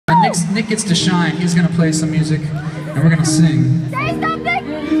Nick gets to shine. He's gonna play some music, and we're gonna sing. Say something!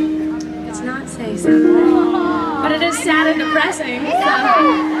 It's not say something, but it is sad and depressing. So.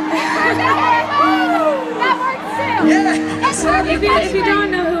 Yeah. If you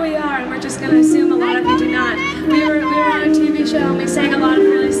don't know who we are, and we're just gonna assume a lot of you do not, we were on a TV show and we sang a lot of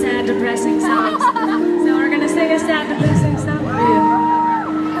really sad, depressing songs. So we're gonna sing a sad, depressing song for you.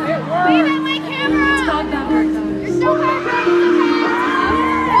 Wave at my camera! It's called Bumper Cars. You're so hard.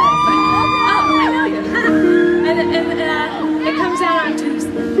 And it comes out on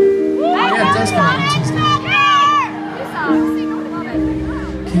Tuesday. Yeah, it does come out on Tuesday.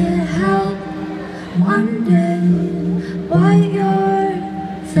 Can't help wondering what you're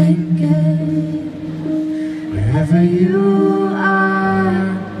thinking wherever you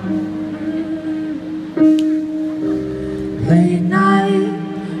are. Late night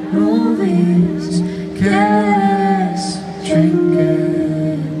movies, careless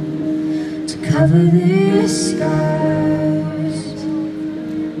drinking to cover these scars.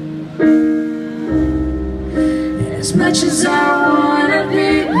 And as much as I wanna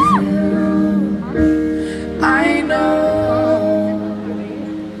be with you, I know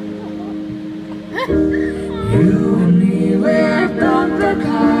you and me, we're bumper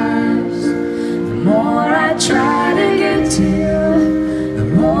cars. The more I try to get to you, the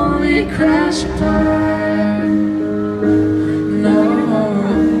more we crash apart. No,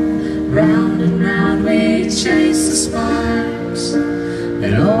 round and round we chase the sparks,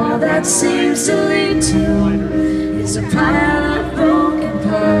 and all that seems to lead to is a pile of broken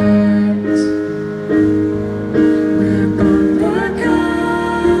parts. We're bumper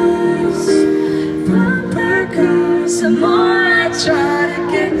cars, bumper cars. The more I try to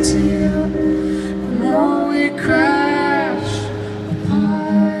get to you, the more we crash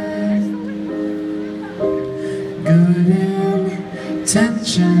apart. Good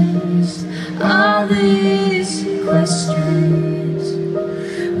intentions, all these questions.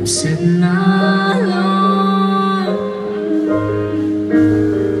 I'm sitting alone.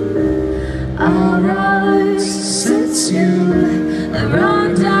 Our roads sense you the wrong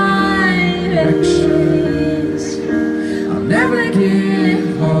directions. I'll never get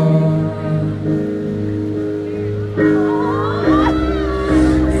home.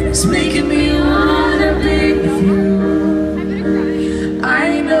 And it's making me wanna be with you.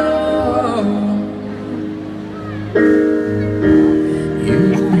 I know you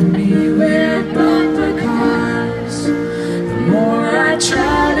and me, we're bumper cars. The more I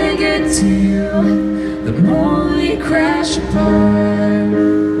try to get to you, the more we crash apart.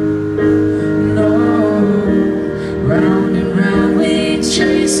 No, round and round we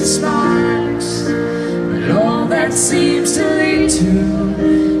chase the sparks, but all that seems to lead to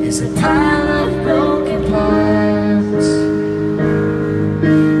is a pile of broken parts.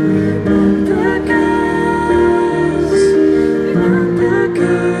 We're bumper cars, bumper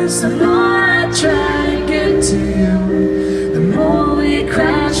cars. The more I try to get to you, the more we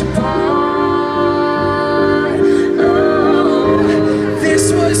crash apart. Oh, this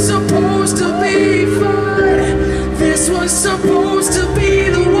was supposed to be fun. This was supposed to be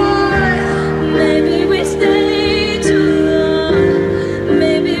the one. Maybe we stayed too long.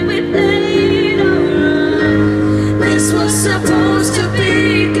 Maybe we played around. This was supposed to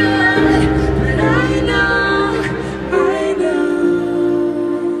be good, but I know, I know.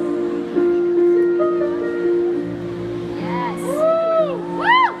 Yes.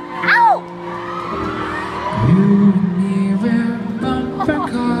 Woo! Ow! You and me, we're bumper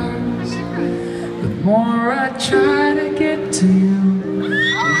cars. The more I try to get to you,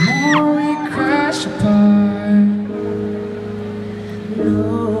 the more we crash apart. No,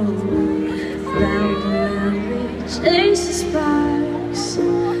 round and round we chase the sparks,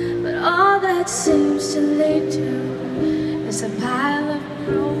 but all that seems to lead to is a pile of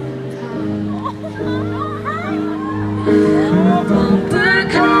broken parts. Bumper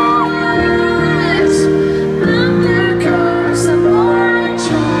cars, bumper cars. The more I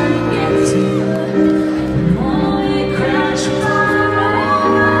try to get to you, the more we crash apart.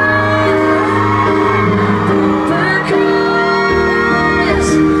 Bumper cars,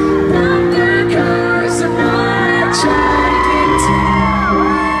 bumper cars. The more I try to get to you,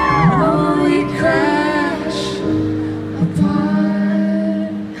 the more we crash apart.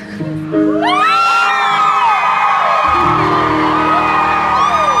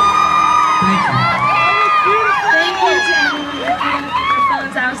 Thank you. Thank you to everyone who put up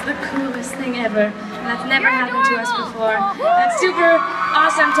microphones. That was the coolest thing ever. And that's never happened to us before. That's super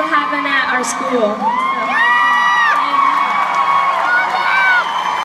awesome to happen at our school. So.